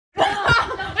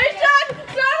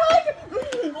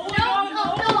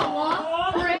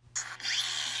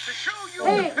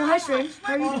stream.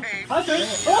 How are you doing? Hi,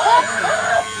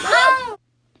 stream.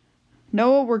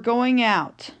 Noah, we're going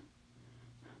out.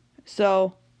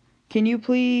 So, can you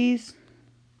please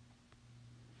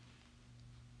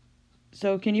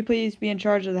be in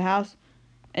charge of the house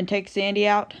and take Sandy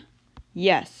out?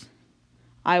 Yes,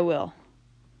 I will.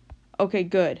 Okay,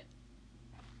 good.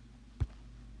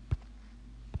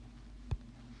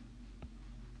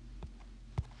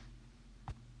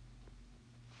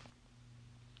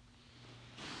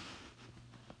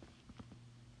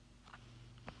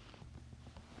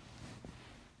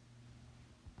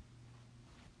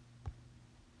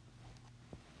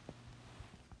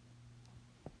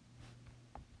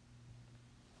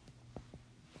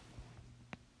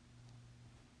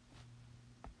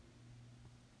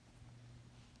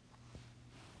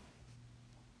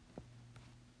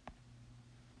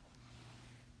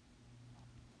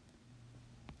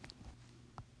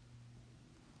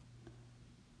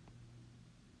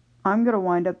 I'm going to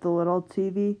wind up the little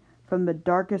TV from the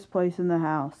darkest place in the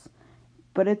house.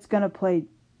 But it's going to play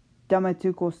Dame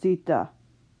tu Cosita.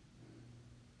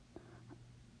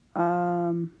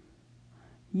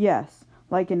 Yes.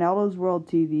 Like in Eldo's World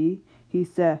TV, he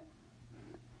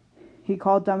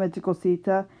called Dame tu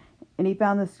Cosita, and he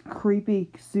found this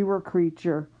creepy sewer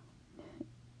creature.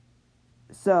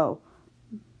 So,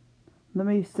 let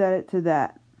me set it to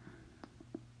that.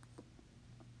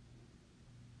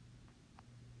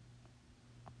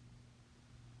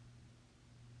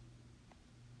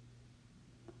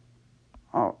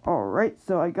 Alright,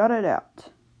 so I got it out.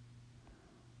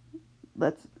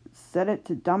 Let's set it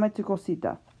to Dame tu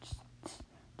Cosita.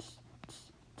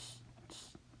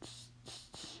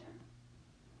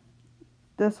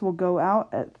 This will go out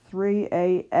at 3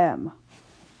 a.m.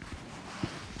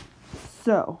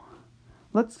 So,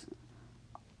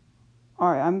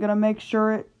 alright, I'm gonna make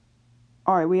sure it...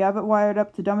 Alright, we have it wired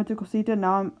up to Dame tu Cosita.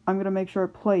 Now I'm gonna make sure it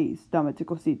plays Dame tu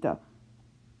Cosita.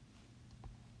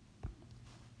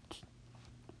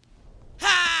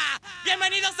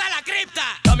 ¡Bienvenidos a la cripta!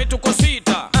 Dame tu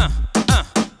cosita,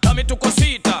 dame tu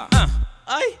cosita,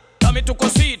 ay, dame tu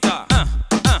cosita,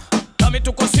 dame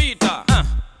tu cosita,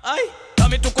 ay,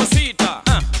 dame tu cosita,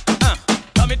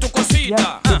 dame tu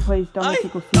cosita, Yep, it plays Dame tu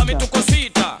Cosita. dame tu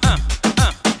cosita,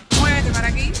 Muévete para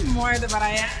aquí, muévete para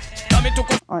allá. dame tu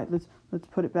cosita. Alright, let's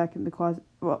put it back in the closet.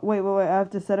 Wait, I have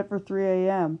to set it for 3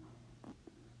 a.m.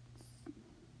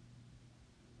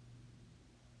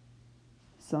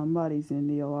 Somebody's in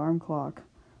the alarm clock.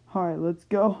 Alright, let's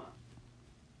go.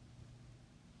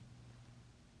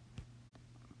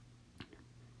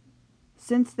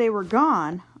 Since they were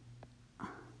gone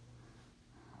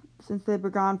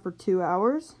for 2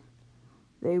 hours,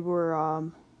 they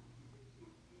were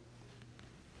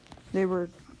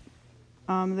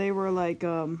like,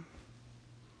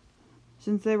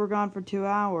 since they were gone for 2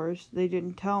 hours, they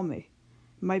didn't tell me.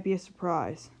 It might be a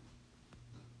surprise.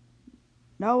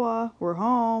 Noah, we're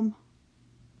home.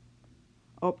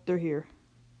 Oh, they're here.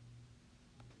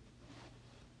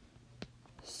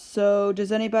 So,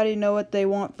 does anybody know what they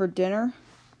want for dinner?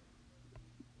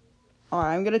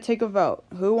 Alright, I'm gonna take a vote.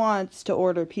 Who wants to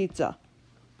order pizza?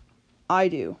 I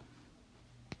do.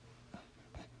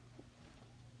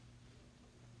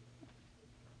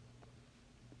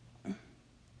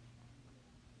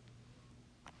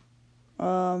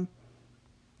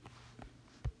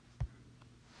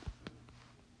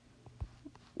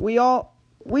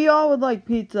 We all would like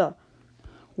pizza.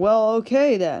 Well,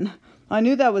 okay then. I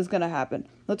knew that was gonna happen.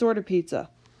 Let's order pizza.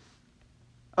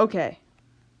 Okay.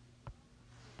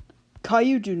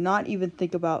 Caillou, do not even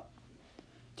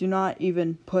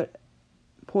put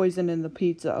poison in the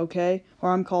pizza, okay?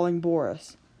 Or I'm calling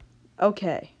Boris.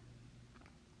 Okay.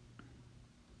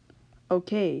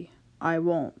 Okay, I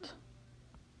won't.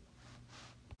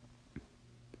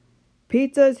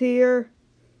 Pizza's here.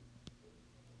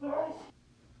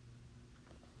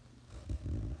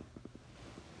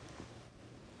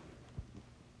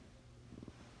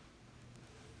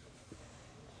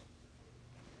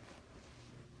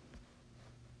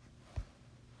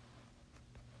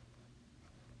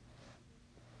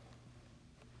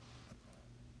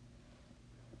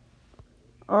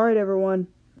 Alright, everyone.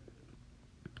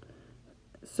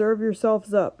 Serve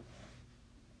yourselves up.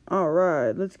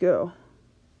 Alright, let's go.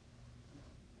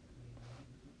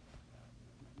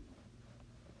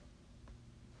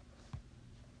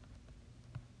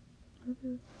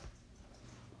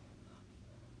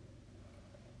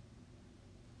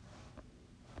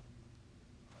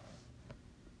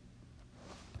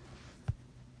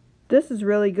 This is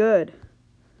really good.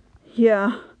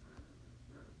 Yeah.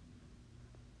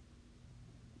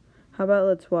 How about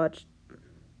let's watch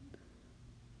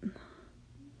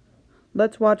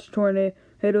Let's watch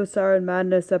Tornado Siren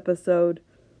Madness episode.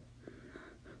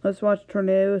 Let's watch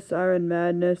Tornado Siren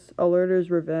Madness,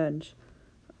 Alerter's Revenge.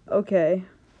 Okay.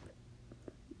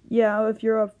 Yeah, if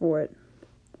you're up for it.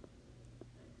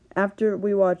 After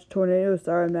we watch Tornado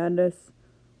Siren Madness,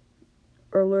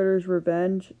 Alerter's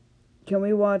Revenge, can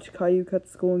we watch Caillou Cuts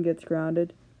School and Gets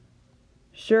Grounded?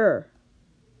 Sure.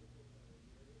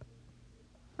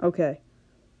 Okay.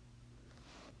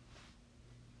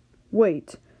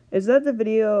 Wait, is that the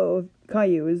video of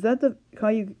Caillou? Is that the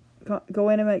Caillou? Go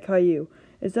animate Caillou.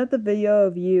 Is that the video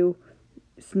of you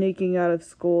sneaking out of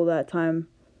school that time?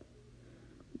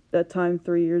 That time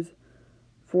 4 years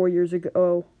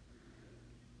ago,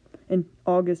 in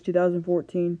August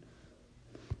 2014?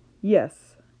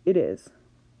 Yes, it is.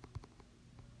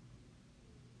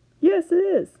 Yes, it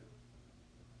is.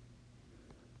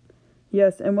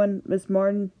 Yes, and when Miss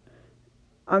Martin,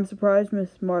 I'm surprised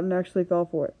Miss Martin actually fell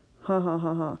for it. Ha ha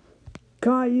ha ha.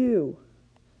 Caillou!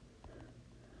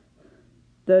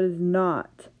 That is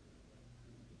not.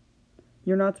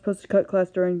 You're not supposed to cut class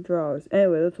during 3 hours.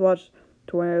 Anyway, let's watch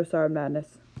Tornado Siren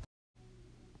Madness.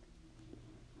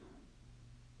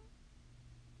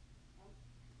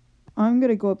 I'm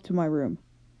gonna go up to my room.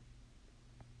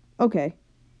 Okay.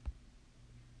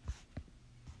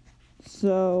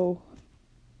 So,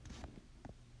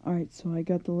 alright, so I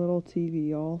got the little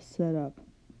TV all set up.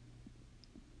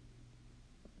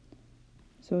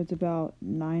 So it's about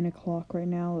 9 o'clock right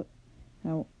now.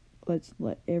 Now, let's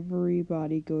let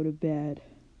everybody go to bed.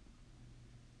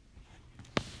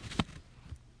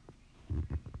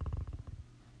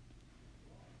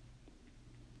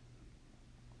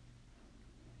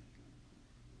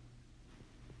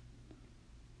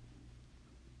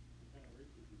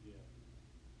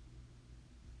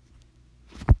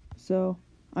 So,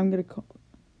 I'm gonna call.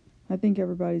 I think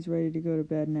everybody's ready to go to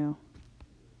bed now.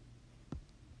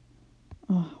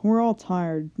 We're all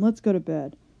tired. Let's go to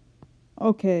bed.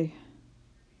 Okay.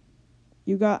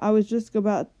 I was just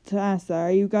about to ask that.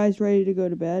 Are you guys ready to go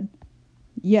to bed?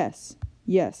 Yes.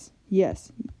 Yes.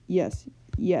 Yes. Yes.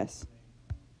 Yes.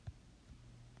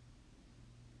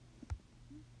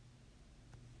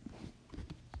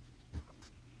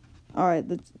 Alright,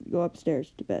 let's go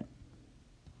upstairs to bed.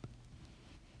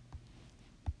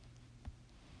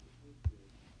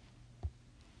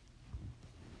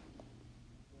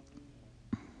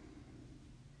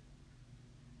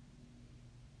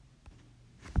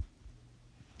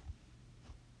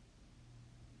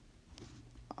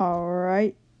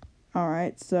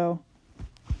 Alright, so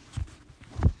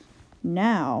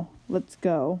now let's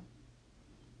go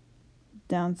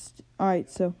downstairs.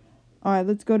 Alright,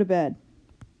 let's go to bed.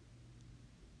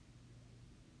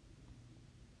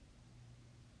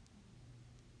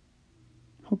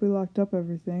 Hope we locked up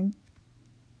everything.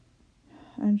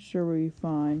 I'm sure we'll be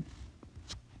fine.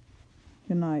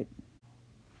 Good night.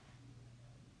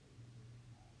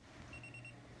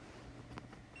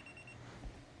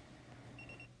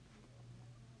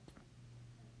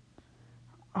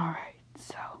 Alright,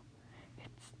 so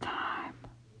it's time.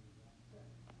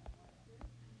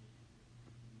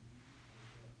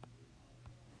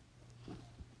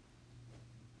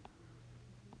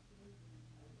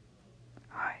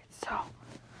 Alright, so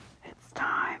it's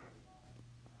time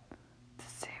to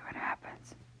see what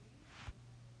happens.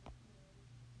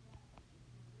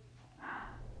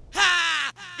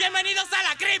 ¡Ja! ¡Bienvenidos a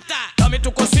la cripta! Dame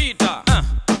tu cosita,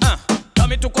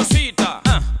 dame tu cosita,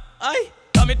 ay,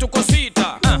 dame tu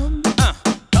cosita,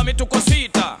 dame tu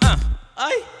cosita,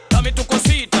 ay, dame tu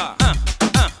cosita,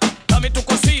 dame tu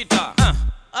cosita,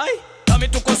 ay, dame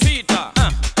tu cosita,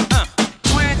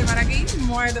 Muévete para aquí,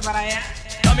 muévete para allá.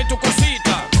 dame tu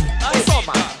cosita, ay,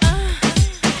 toma,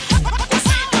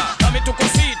 cosita, dame tu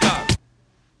cosita.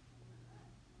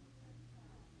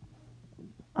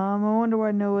 I wonder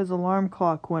why Noah's alarm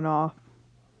clock went off.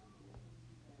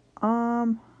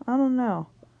 I don't know.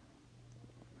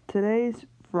 Today's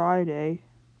Friday.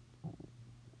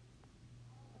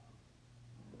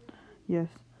 Yes.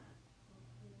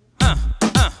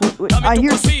 Wait, I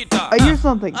hear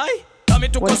something.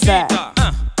 What's that?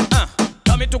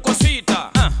 Dame tu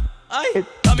cosita.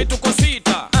 Dame tu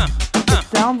cosita. It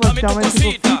sounds like Dame tu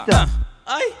Cosita.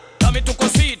 Dame tu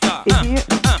cosita.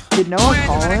 Did Noah Muévete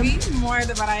call para him? aquí,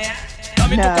 muévete para allá.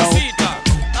 Dame tu No. cosita.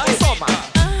 Ay, toma.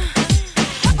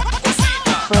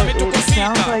 But it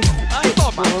sounds like the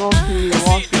little TV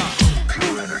walking.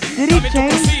 Did he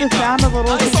change the sound a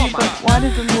little TV? But why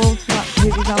does the little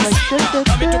TV sound like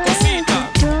this?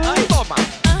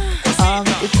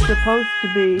 It's supposed to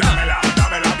be. I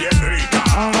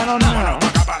don't know.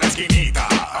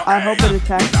 I hope it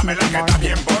attacks Miss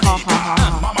Martin. Ha ha ha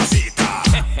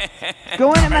ha.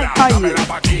 Go in and make Caillou. Dámela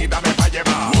pa' aquí, dame pa'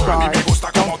 llevar. A mí me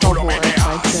gusta como Don't tú go lo for it if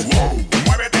I meneas. said that.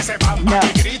 Muévete ese bam No. bam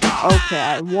y grita. Okay,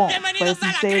 I won't. But if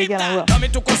you say it again, I will. Dame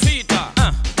tu cosita,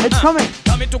 It's coming.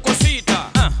 dame tu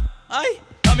cosita, ay,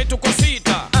 dame tu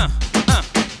cosita,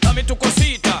 dame tu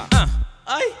cosita,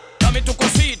 ay, dame tu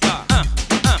cosita,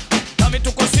 dame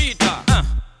tu cosita,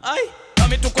 ay,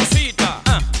 dame tu cosita,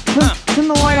 Turn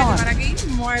the light Muévete on. para aquí,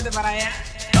 muévete para allá.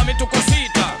 dame tu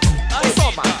cosita, ay,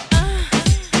 toma,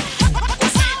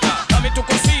 cosita, dame tu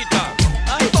cosita,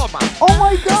 ay, toma, Oh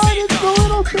my god, it's the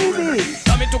little baby.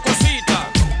 dame tu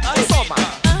cosita, ay, toma,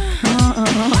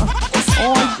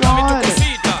 Oh my dame tu god.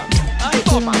 cosita, ay,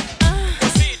 toma,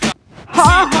 cosita,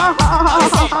 Ha ha ha ha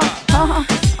ha ha.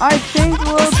 I think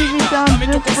Little TV sounds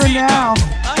just for now.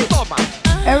 ay, toma,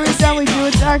 Every time we do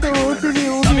attack a Little TV, it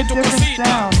will be a different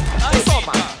sound. ay,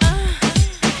 toma,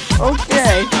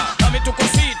 Okay. dame tu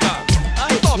cosita,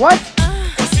 ay, toma, What?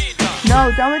 cosita.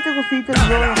 No, Dame tu Cosita is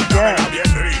really dead. Bien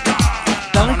rica.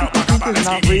 Dame tu Cosita is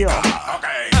not real. Ok.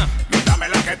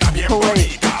 Dámela que está bien Oh,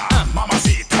 wait. bonita.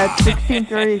 Mamacita. At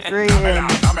 16:33 and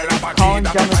Dámela pa' aquí, calling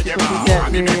dame Dame pa' tu llevar. Cosita A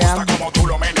at mí 3 me gusta a.m. como tú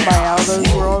lo meneas. by Aldo's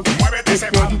World. Muévete It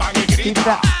ese bam bam y didn't grita. keep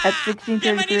that at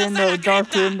 16:33 in the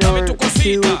dark room. There were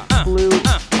two blue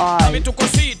eyes Dame tu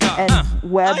cosita, and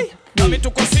webbed ay, dame feet.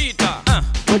 tu cosita,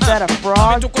 Was that a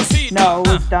frog? tu cosita. No, it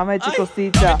was Dame tu Ay,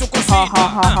 Cosita. dame tu Ha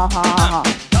ha ha ha ha ha.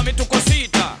 dame tu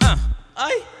cosita,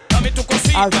 ay, dame tu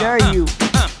cosita. How dare you?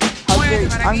 How dare you? Muévete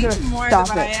para I'm aquí, gonna muévete stop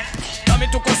para it. allá. Dame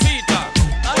tu cosita,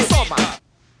 ay, toma.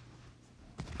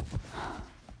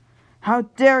 How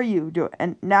dare you do it?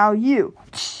 And now you.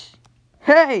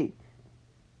 Hey!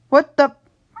 What the?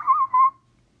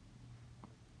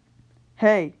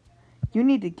 Hey, you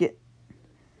need to get.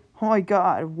 Oh my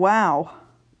god, wow.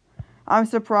 I'm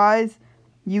surprised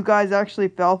you guys actually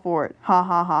fell for it. Ha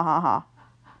ha ha ha ha.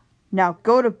 Now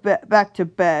go to back to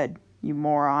bed, you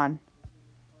moron.